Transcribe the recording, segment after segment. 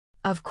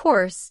Of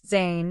course,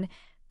 Zane,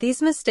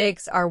 these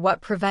mistakes are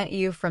what prevent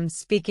you from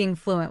speaking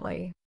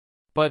fluently.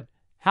 But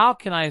how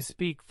can I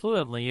speak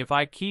fluently if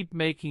I keep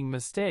making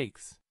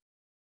mistakes?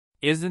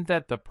 Isn't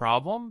that the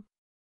problem?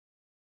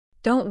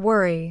 Don't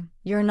worry,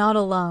 you're not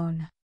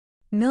alone.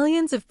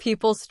 Millions of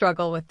people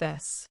struggle with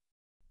this.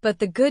 But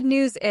the good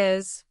news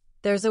is,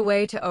 there's a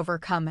way to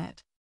overcome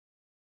it.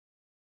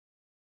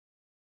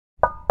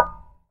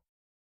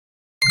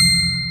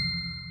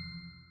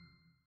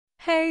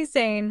 Hey,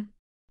 Zane.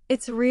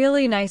 It's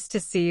really nice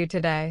to see you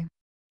today.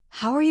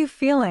 How are you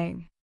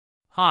feeling?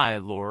 Hi,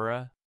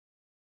 Laura.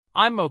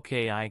 I'm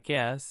okay, I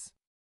guess.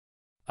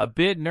 A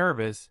bit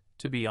nervous,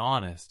 to be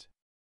honest.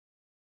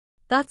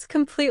 That's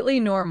completely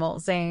normal,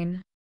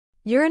 Zane.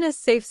 You're in a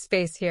safe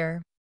space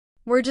here.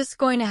 We're just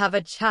going to have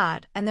a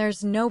chat, and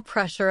there's no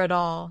pressure at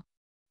all.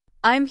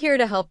 I'm here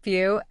to help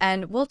you,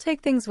 and we'll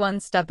take things one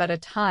step at a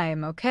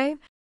time, okay?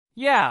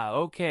 Yeah,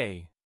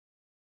 okay.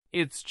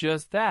 It's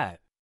just that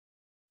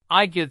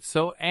I get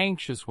so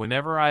anxious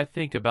whenever I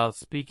think about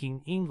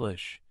speaking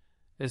English,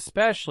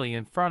 especially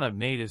in front of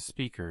native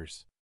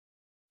speakers.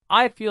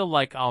 I feel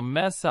like I'll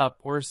mess up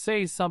or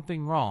say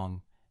something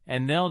wrong,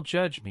 and they'll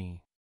judge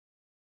me.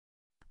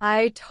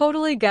 I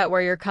totally get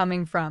where you're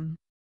coming from.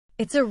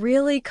 It's a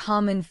really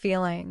common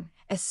feeling,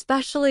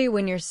 especially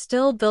when you're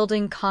still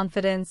building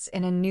confidence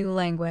in a new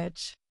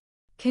language.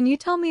 Can you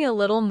tell me a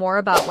little more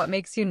about what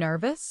makes you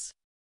nervous?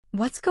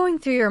 What's going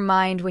through your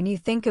mind when you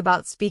think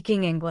about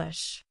speaking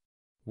English?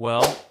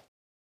 Well,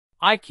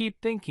 I keep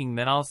thinking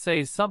that I'll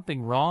say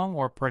something wrong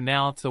or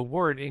pronounce a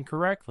word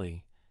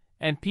incorrectly,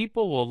 and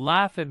people will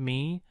laugh at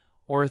me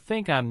or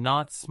think I'm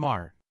not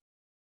smart.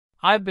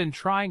 I've been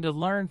trying to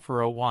learn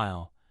for a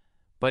while,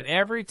 but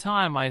every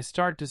time I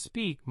start to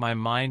speak, my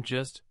mind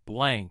just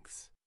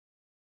blanks.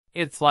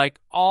 It's like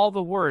all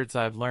the words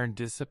I've learned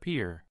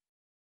disappear.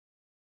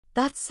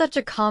 That's such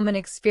a common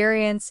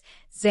experience,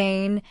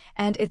 Zane,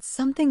 and it's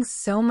something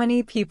so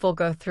many people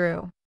go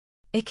through.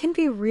 It can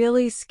be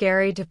really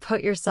scary to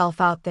put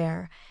yourself out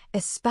there,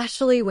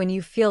 especially when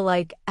you feel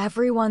like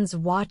everyone's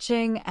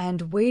watching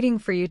and waiting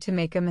for you to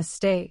make a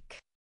mistake.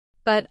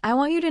 But I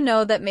want you to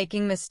know that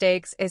making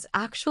mistakes is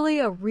actually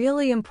a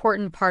really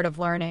important part of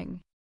learning.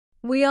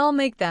 We all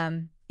make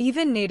them,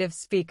 even native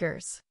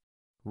speakers.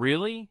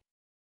 Really?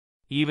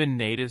 Even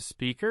native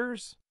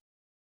speakers?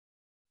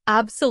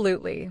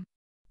 Absolutely.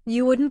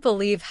 You wouldn't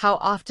believe how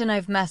often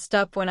I've messed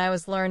up when I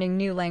was learning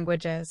new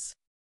languages.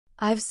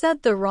 I've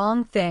said the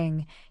wrong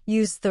thing,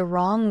 used the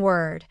wrong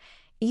word,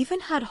 even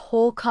had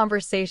whole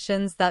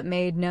conversations that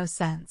made no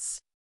sense.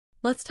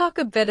 Let's talk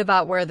a bit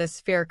about where this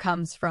fear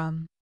comes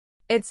from.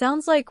 It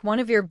sounds like one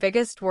of your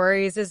biggest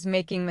worries is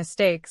making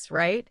mistakes,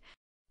 right?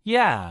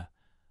 Yeah,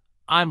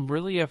 I'm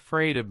really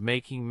afraid of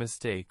making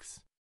mistakes.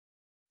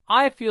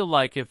 I feel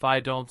like if I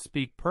don't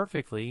speak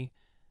perfectly,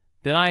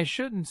 then I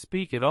shouldn't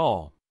speak at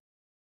all.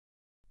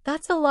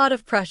 That's a lot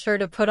of pressure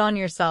to put on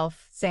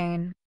yourself,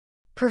 Zane.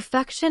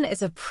 Perfection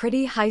is a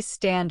pretty high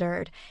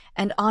standard,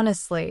 and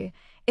honestly,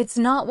 it's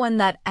not one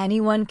that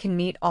anyone can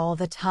meet all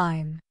the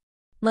time.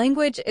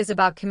 Language is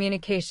about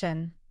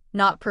communication,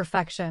 not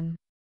perfection.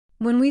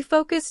 When we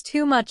focus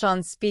too much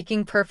on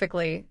speaking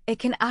perfectly, it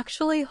can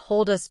actually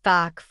hold us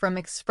back from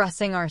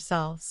expressing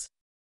ourselves.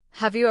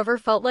 Have you ever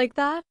felt like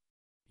that?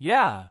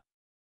 Yeah,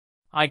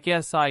 I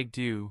guess I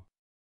do.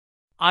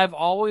 I've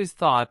always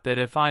thought that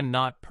if I'm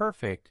not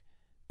perfect,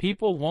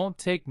 people won't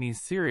take me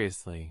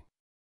seriously.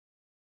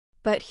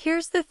 But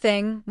here's the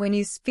thing, when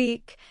you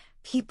speak,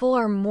 people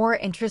are more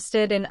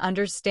interested in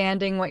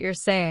understanding what you're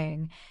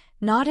saying,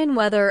 not in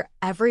whether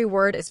every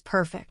word is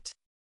perfect.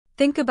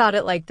 Think about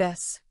it like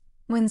this.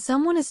 When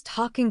someone is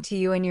talking to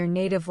you in your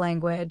native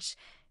language,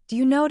 do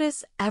you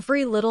notice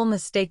every little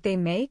mistake they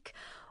make,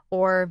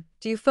 or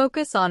do you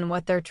focus on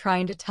what they're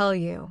trying to tell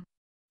you?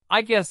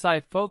 I guess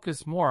I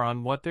focus more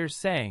on what they're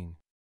saying.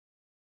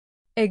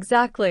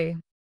 Exactly.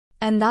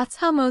 And that's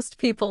how most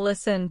people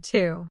listen,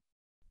 too.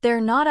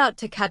 They're not out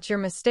to catch your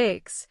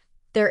mistakes.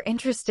 They're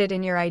interested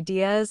in your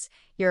ideas,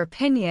 your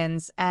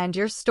opinions, and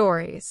your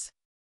stories.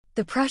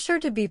 The pressure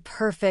to be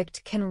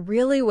perfect can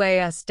really weigh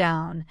us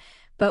down,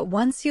 but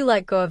once you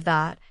let go of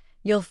that,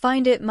 you'll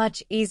find it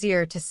much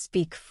easier to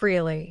speak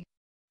freely.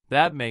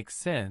 That makes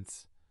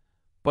sense,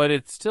 but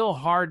it's still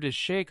hard to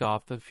shake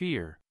off the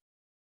fear.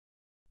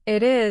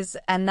 It is,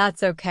 and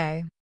that's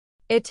okay.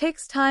 It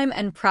takes time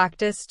and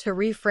practice to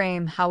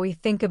reframe how we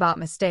think about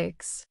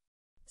mistakes.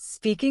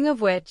 Speaking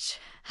of which,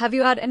 have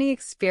you had any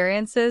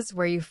experiences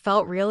where you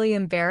felt really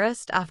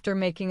embarrassed after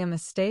making a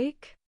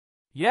mistake?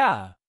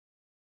 Yeah,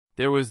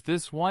 there was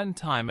this one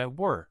time at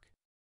work.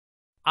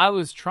 I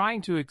was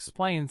trying to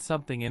explain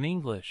something in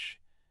English,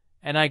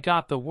 and I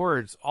got the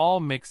words all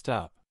mixed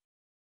up.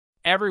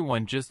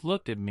 Everyone just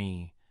looked at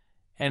me,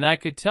 and I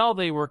could tell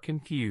they were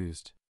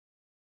confused.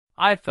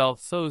 I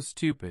felt so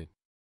stupid.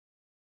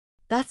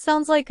 That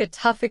sounds like a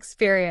tough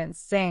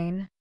experience,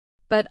 Zane.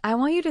 But I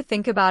want you to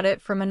think about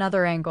it from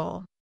another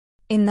angle.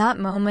 In that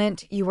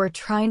moment, you were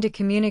trying to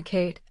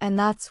communicate, and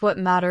that's what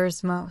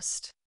matters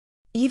most.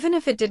 Even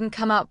if it didn't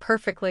come out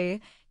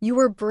perfectly, You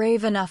were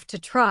brave enough to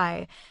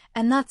try,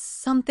 and that's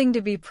something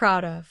to be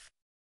proud of.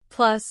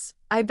 Plus,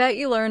 I bet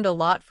you learned a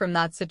lot from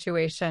that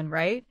situation,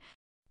 right?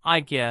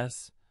 I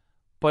guess,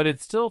 but it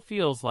still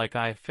feels like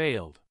I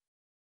failed.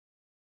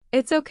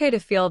 It's okay to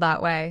feel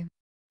that way.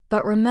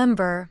 But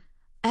remember,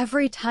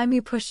 every time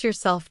you push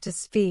yourself to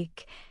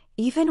speak,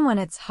 even when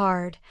it's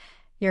hard,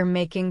 you're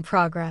making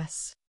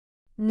progress.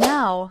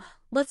 Now,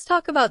 let's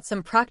talk about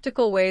some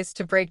practical ways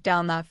to break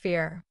down that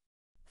fear.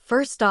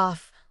 First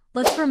off,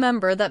 let's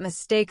remember that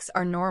mistakes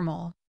are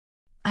normal.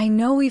 I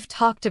know we've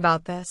talked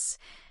about this,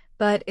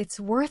 but it's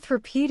worth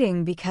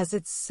repeating because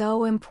it's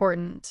so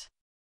important.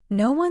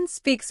 No one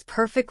speaks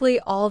perfectly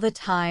all the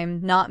time,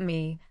 not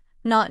me,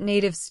 not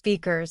native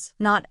speakers,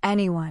 not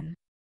anyone.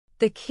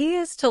 The key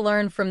is to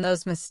learn from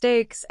those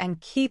mistakes and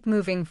keep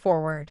moving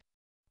forward.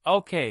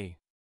 Okay,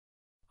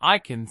 I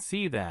can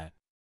see that.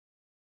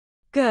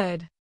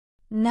 Good.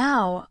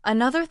 Now,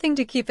 another thing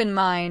to keep in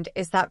mind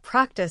is that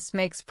practice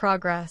makes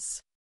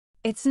progress.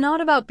 It's not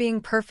about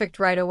being perfect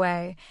right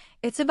away.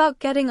 It's about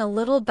getting a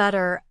little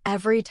better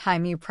every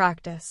time you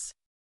practice.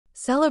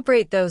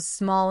 Celebrate those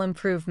small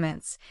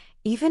improvements,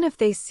 even if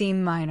they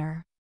seem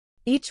minor.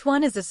 Each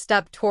one is a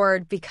step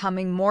toward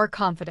becoming more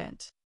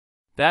confident.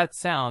 That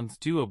sounds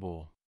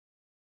doable.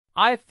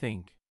 I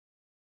think.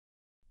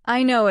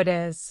 I know it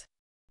is.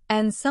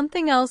 And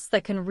something else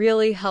that can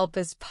really help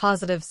is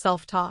positive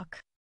self-talk.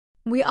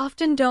 We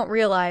often don't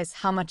realize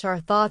how much our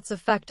thoughts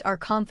affect our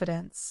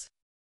confidence.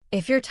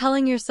 If you're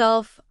telling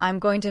yourself, I'm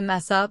going to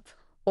mess up,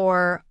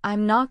 or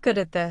I'm not good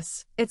at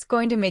this, it's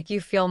going to make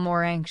you feel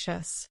more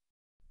anxious.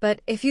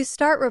 But if you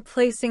start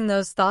replacing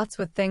those thoughts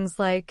with things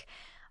like,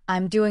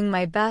 I'm doing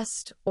my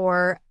best,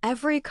 or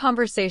every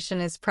conversation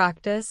is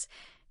practice,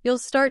 you'll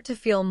start to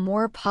feel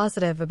more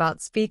positive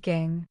about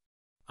speaking.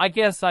 I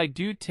guess I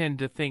do tend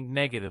to think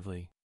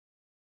negatively.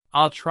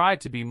 I'll try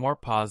to be more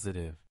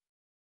positive.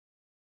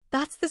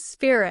 That's the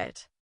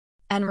spirit.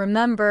 And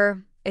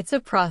remember, it's a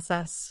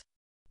process.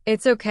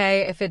 It's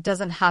okay if it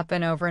doesn't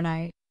happen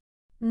overnight.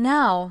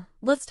 Now,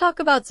 let's talk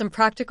about some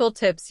practical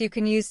tips you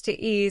can use to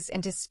ease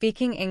into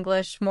speaking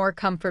English more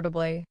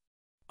comfortably.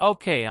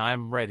 Okay,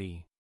 I'm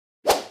ready.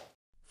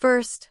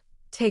 First,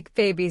 take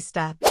baby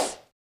steps.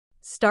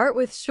 Start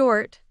with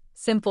short,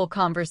 simple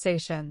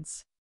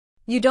conversations.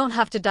 You don't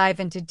have to dive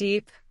into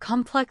deep,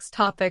 complex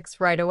topics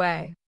right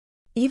away.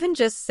 Even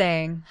just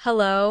saying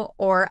hello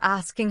or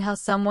asking how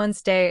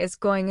someone's day is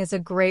going is a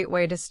great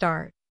way to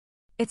start.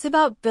 It's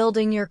about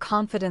building your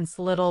confidence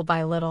little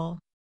by little.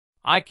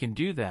 I can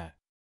do that.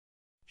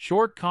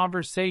 Short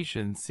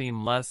conversations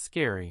seem less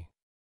scary.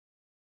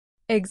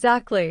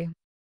 Exactly.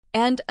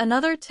 And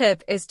another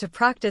tip is to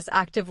practice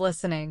active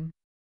listening.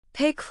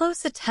 Pay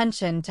close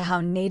attention to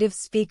how native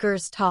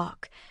speakers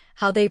talk,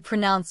 how they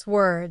pronounce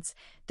words,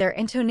 their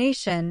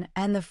intonation,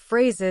 and the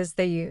phrases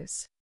they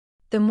use.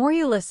 The more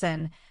you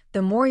listen,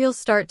 the more you'll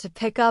start to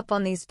pick up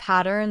on these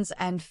patterns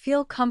and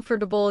feel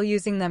comfortable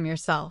using them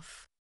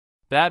yourself.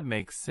 That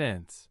makes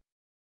sense.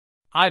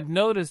 I've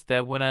noticed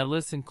that when I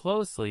listen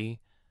closely,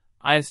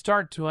 I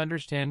start to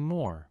understand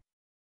more.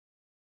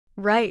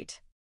 Right.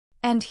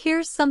 And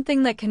here's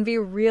something that can be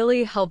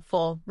really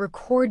helpful: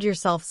 record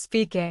yourself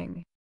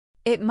speaking.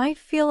 It might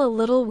feel a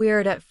little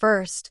weird at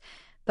first,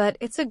 but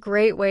it's a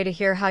great way to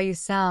hear how you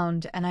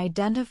sound and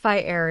identify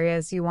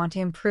areas you want to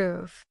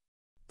improve.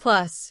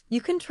 Plus,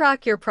 you can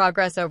track your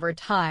progress over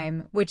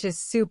time, which is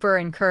super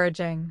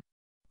encouraging.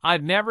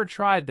 I've never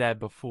tried that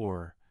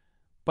before,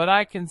 but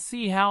I can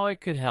see how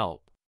it could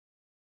help.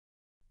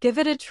 Give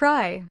it a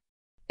try.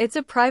 It's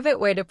a private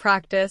way to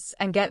practice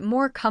and get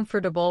more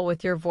comfortable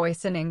with your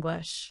voice in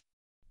English.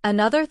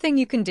 Another thing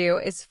you can do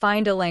is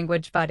find a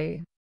language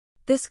buddy.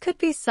 This could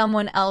be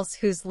someone else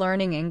who's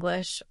learning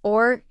English,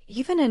 or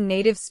even a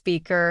native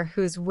speaker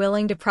who's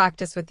willing to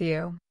practice with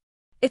you.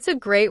 It's a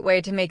great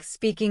way to make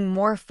speaking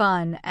more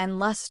fun and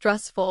less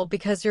stressful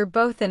because you're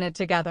both in it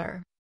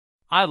together.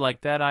 I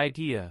like that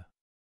idea.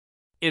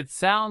 It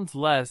sounds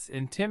less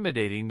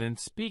intimidating than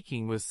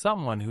speaking with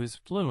someone who's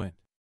fluent.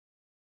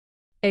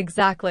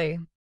 Exactly.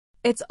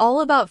 It's all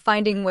about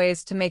finding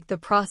ways to make the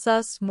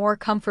process more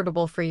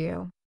comfortable for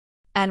you.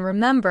 And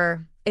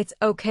remember, it's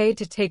okay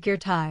to take your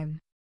time.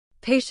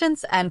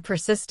 Patience and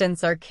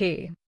persistence are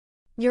key.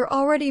 You're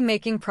already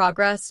making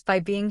progress by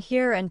being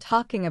here and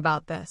talking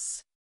about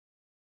this.